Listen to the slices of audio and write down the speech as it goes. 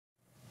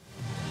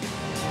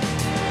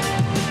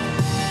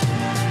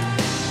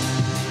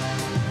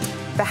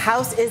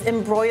House is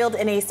embroiled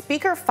in a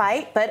speaker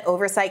fight, but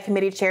Oversight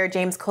Committee Chair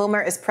James Comer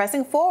is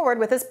pressing forward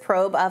with his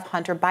probe of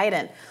Hunter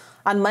Biden.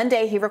 On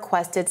Monday, he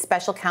requested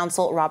Special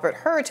Counsel Robert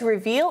Hur to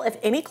reveal if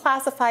any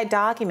classified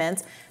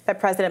documents that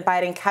President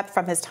Biden kept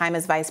from his time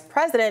as vice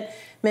president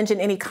mention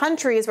any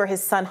countries where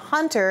his son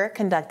Hunter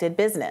conducted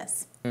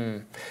business.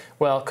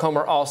 Well,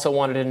 Comer also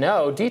wanted to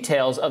know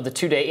details of the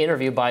two-day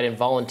interview Biden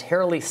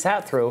voluntarily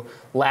sat through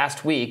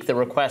last week. The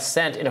request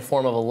sent in a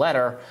form of a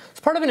letter as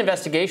part of an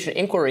investigation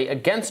inquiry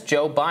against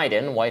Joe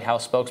Biden. White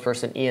House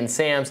spokesperson Ian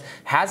Sams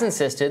has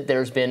insisted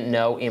there's been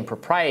no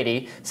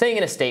impropriety, saying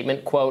in a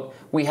statement, quote,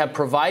 "We have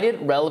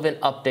provided relevant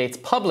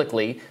updates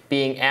publicly,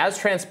 being as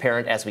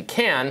transparent as we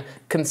can,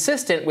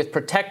 consistent with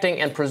protecting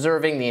and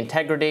preserving the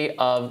integrity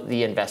of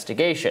the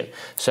investigation."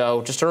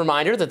 So just a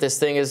reminder that this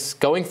thing is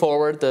going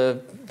forward.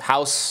 The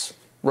House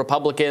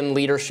Republican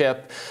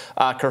leadership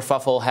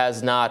kerfuffle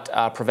has not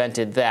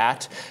prevented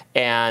that.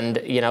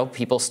 And, you know,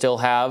 people still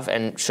have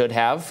and should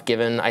have,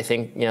 given, I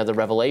think, you know, the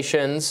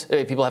revelations.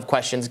 People have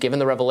questions, given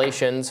the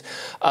revelations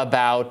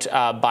about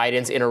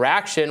Biden's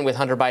interaction with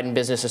Hunter Biden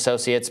business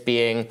associates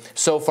being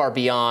so far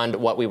beyond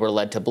what we were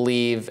led to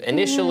believe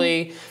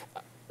initially.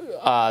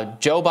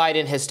 Joe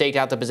Biden has staked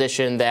out the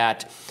position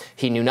that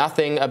he knew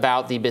nothing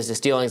about the business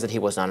dealings, that he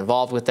was not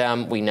involved with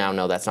them. We now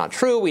know that's not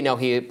true. We know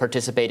he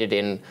participated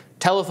in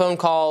telephone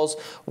calls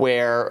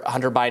where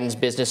Hunter Biden's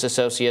business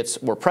associates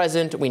were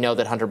present. We know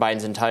that Hunter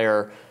Biden's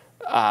entire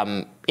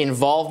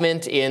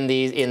involvement in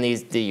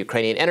the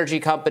Ukrainian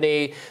energy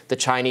company, the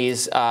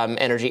Chinese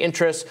energy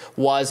interests,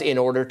 was in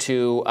order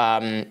to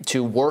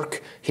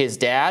work his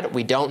dad.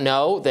 We don't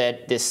know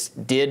that this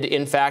did,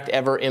 in fact,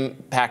 ever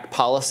impact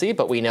policy,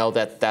 but we know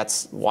that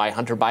that's why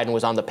Hunter Biden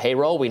was on the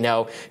payroll. We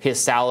know his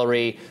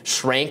salary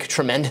shrank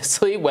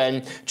tremendously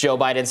when Joe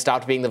Biden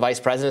stopped being the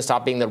vice president,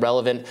 stopped being the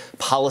relevant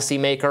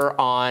policymaker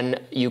on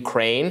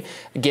Ukraine.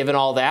 Given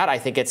all that, I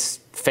think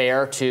it's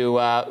fair to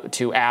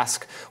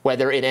ask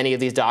whether in any of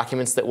these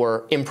documents that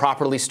were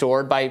improperly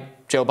stored by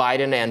Joe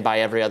Biden and by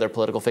every other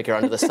political figure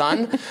under the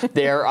sun,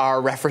 there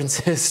are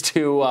references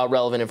to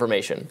relevant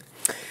information.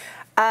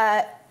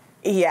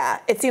 Yeah,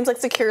 it seems like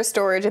secure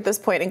storage at this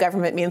point in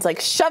government means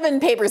like shoving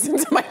papers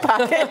into my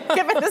pocket,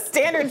 given the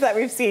standards that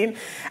we've seen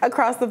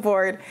across the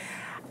board.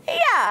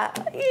 Yeah,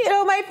 you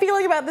know, my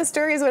feeling about this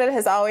story is what it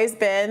has always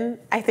been.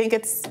 I think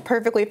it's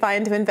perfectly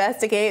fine to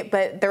investigate,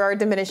 but there are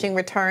diminishing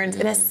returns,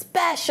 and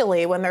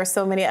especially when there's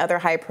so many other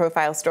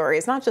high-profile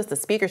stories, not just the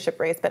speakership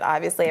race, but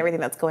obviously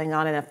everything that's going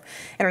on in an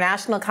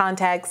international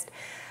context.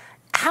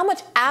 How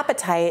much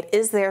appetite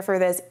is there for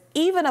this,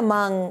 even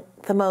among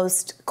the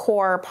most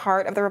core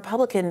part of the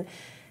Republican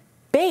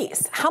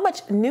base? How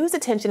much news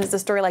attention is a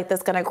story like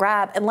this going to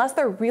grab unless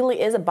there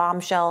really is a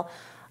bombshell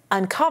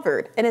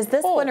uncovered? And is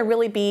this going to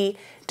really be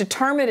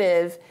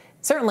determinative?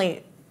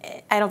 Certainly,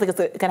 I don't think it's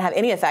going to have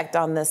any effect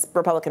on this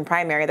Republican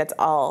primary that's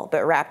all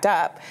but wrapped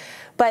up.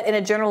 But in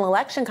a general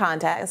election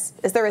contest,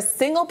 is there a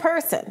single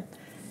person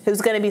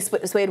who's going to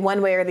be swayed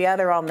one way or the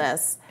other on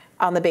this,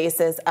 on the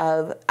basis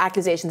of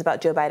accusations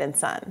about Joe Biden's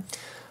son?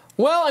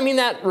 Well, I mean,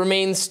 that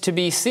remains to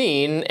be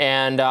seen.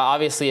 And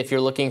obviously, if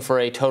you're looking for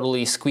a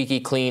totally squeaky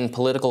clean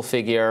political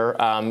figure,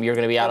 you're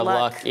going to be out of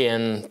luck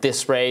in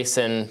this race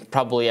and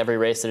probably every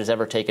race that has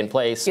ever taken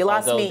place. You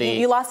lost me.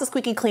 You lost the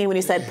squeaky clean when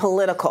you said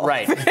political.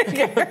 Right.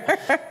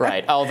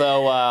 Right.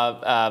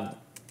 Although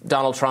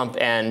Donald Trump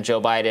and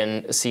Joe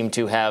Biden seem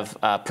to have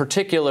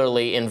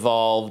particularly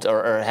involved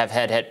or have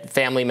had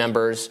family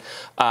members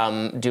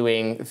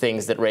doing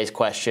things that raise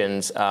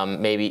questions,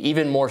 maybe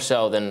even more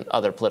so than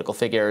other political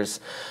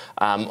figures.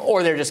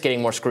 Or they're just getting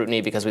more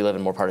scrutiny because we live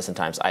in more partisan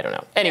times. I don't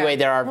know. Anyway,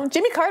 there are... Well,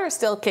 Jimmy Carter's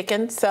still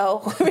kicking,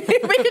 so we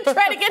could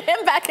try to get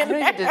him back in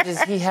there.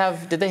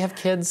 Did they have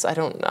kids? I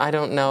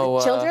don't know.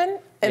 Children?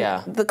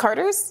 Yeah. The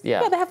Carters?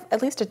 Yeah. Yeah, they have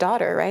at least a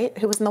daughter, right?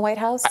 Who was in the White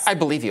House? I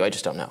believe you. I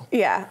just don't know.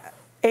 Yeah.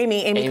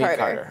 Amy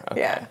Carter.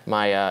 Okay.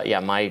 Yeah.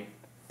 My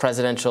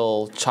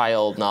presidential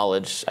child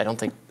knowledge, I don't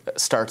think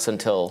starts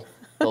until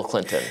Bill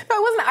Clinton. No, I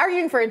wasn't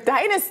arguing for a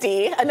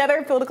dynasty,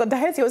 another political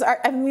dynasty.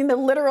 The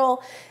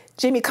literal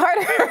Jimmy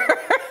Carter.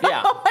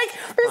 Yeah.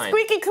 For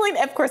squeaky clean.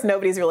 Of course,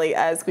 nobody's really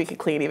squeaky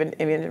clean, even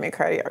Jimmy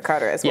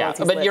Carter as well.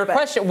 Yeah, but your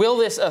question, will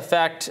this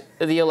affect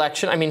the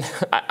election? I mean,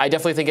 I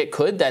definitely think it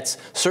could. That's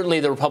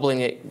certainly the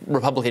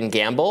Republican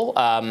gamble.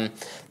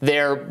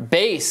 Their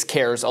base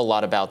cares a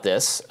lot about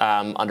this,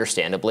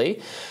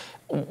 understandably.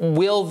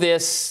 Will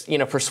this,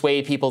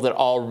 persuade people that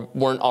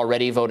weren't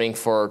already voting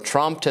for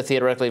Trump to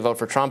theoretically vote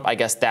for Trump? I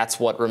guess that's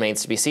what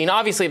remains to be seen.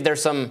 Obviously, if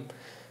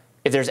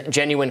there's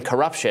genuine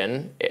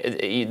corruption,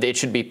 it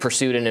should be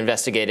pursued and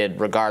investigated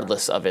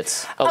regardless of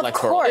its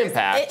electoral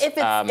impact.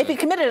 If he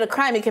committed a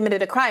crime, he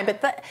committed a crime.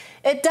 But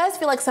it does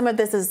feel like some of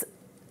this is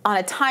on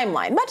a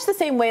timeline, much the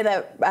same way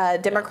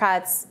that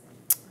Democrats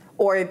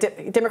or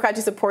Democrats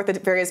who support the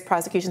various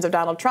prosecutions of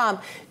Donald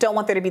Trump don't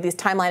want there to be these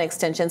timeline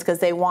extensions because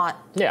they want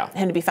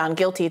him to be found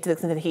guilty to the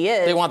extent that he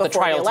is. They want the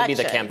trial to be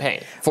the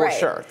campaign, for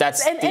sure.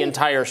 That's the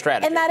entire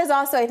strategy. And that is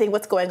also, I think,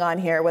 what's going on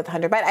here with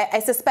Hunter Biden.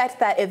 I suspect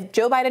that if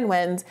Joe Biden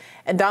wins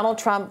and Donald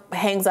Trump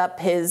hangs up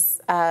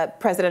his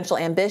presidential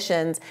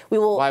ambitions, we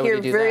will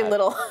hear very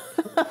little.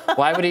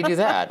 Why would he do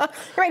that? You're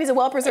right. He's a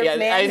well-preserved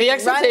man. The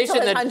expectation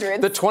that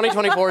the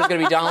 2024 is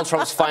going to be Donald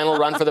Trump's final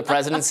run for the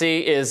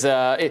presidency is.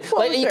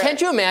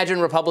 Can't you imagine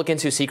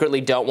Republicans who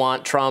secretly don't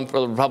want Trump,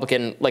 or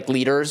Republican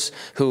leaders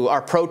who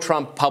are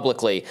pro-Trump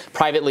publicly,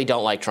 privately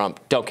don't like Trump,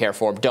 don't care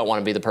for him, don't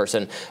want to be the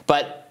person,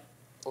 but.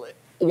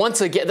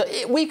 Once again,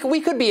 we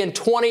could be in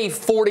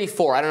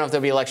 2044. I don't know if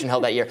there'll be an election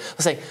held that year.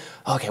 Let's say,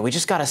 okay, we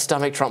just got to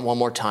stomach Trump one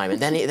more time, and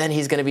then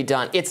he's going to be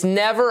done. It's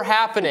never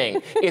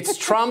happening. It's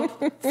Trump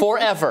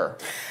forever.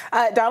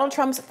 Donald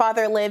Trump's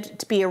father lived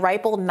to be a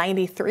ripe old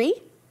 93.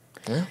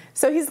 Yeah.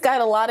 So he's got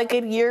a lot of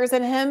good years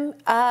in him,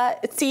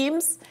 it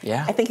seems.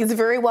 Yeah. I think he's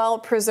very well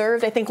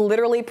preserved. I think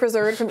literally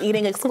preserved from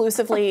eating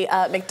exclusively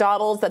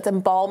McDonald's that's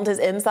embalmed his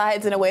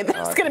insides in a way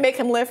that's going to make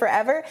him live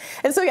forever.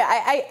 And so, yeah,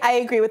 I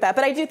agree with that.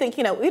 But I do think,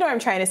 you know what I'm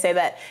trying to say,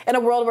 that in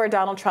a world where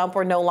Donald Trump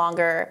were no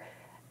longer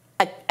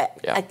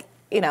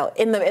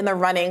in the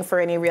running for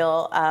any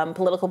real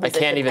political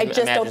position. I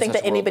just don't think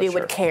that anybody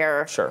would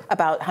care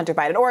about Hunter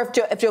Biden, or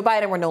if Joe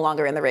Biden were no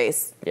longer in the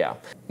race. Yeah.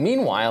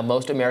 Meanwhile,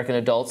 most American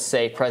adults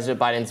say President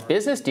Biden's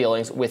business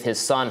dealings with his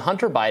son,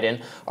 Hunter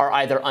Biden, are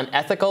either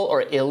unethical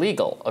or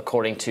illegal,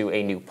 according to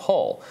a new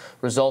poll.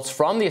 Results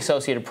from the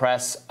Associated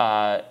Press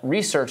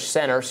Research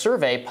Center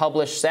survey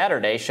published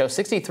Saturday show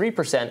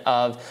 63%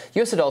 of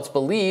U.S. adults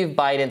believe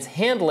Biden's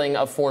handling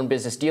of foreign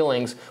business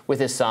dealings with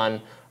his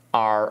son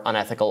are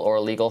unethical or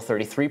illegal.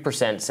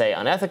 33% say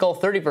unethical,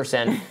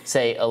 30%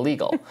 say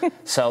illegal.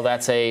 So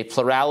that's a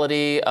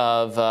plurality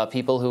of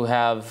people who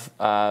have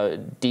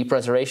deep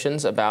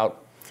reservations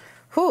about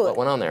what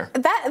went on there.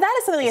 That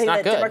is something I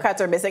think that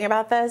Democrats are missing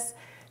about this.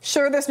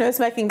 Sure, there's no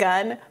smoking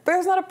gun, but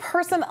there's not a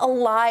person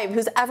alive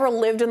who's ever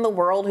lived in the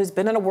world, who's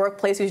been in a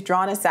workplace, who's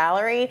drawn a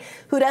salary,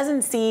 who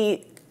doesn't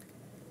see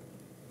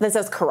this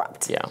as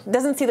corrupt. Yeah.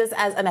 Doesn't see this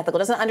as unethical,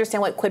 doesn't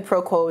understand what quid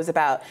pro quo is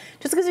about.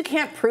 Just because you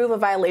can't prove a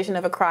violation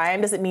of a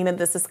crime doesn't mean that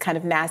this is kind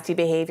of nasty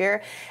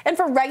behavior. And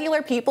for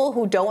regular people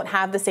who don't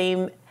have the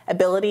same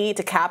ability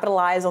to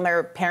capitalize on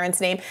their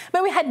parents' name. I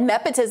mean, we had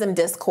nepotism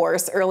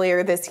discourse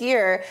earlier this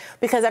year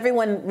because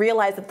everyone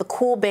realized that the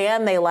cool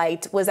band they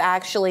liked was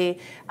actually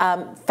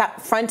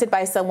fronted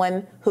by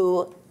someone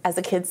who, as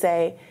the kids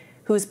say,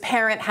 whose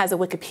parent has a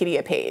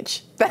Wikipedia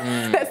page.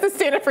 That's the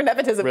standard for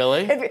nepotism.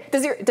 Really?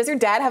 Does your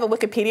dad have a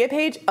Wikipedia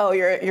page? Oh,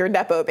 you're a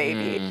nepo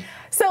baby.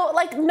 So,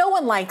 no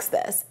one likes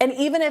this. And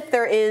even if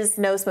there is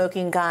no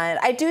smoking gun,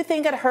 I do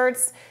think it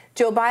hurts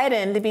Joe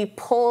Biden to be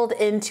pulled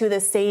into the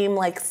same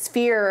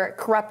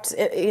corrupt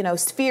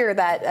sphere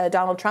that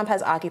Donald Trump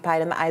has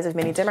occupied in the eyes of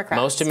many Democrats.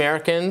 Most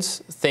Americans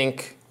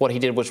think what he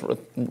did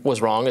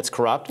was wrong. It's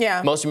corrupt.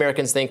 Yeah. Most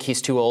Americans think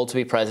he's too old to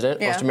be president.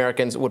 Yeah. Most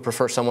Americans would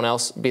prefer someone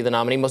else be the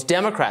nominee. Most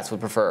Democrats would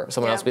prefer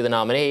someone else be the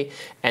nominee.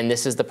 And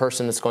this is the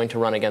person that's going to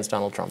run against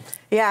Donald Trump.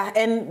 Yeah,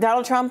 and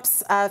Donald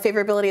Trump's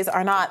favorabilities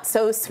are not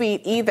so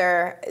sweet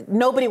either.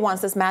 Nobody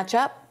wants this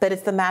matchup, but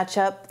it's the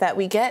matchup that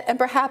we get, and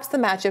perhaps the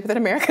matchup that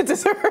America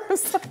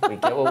deserves. We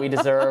get what we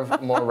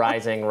deserve. More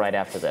Rising right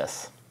after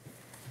this.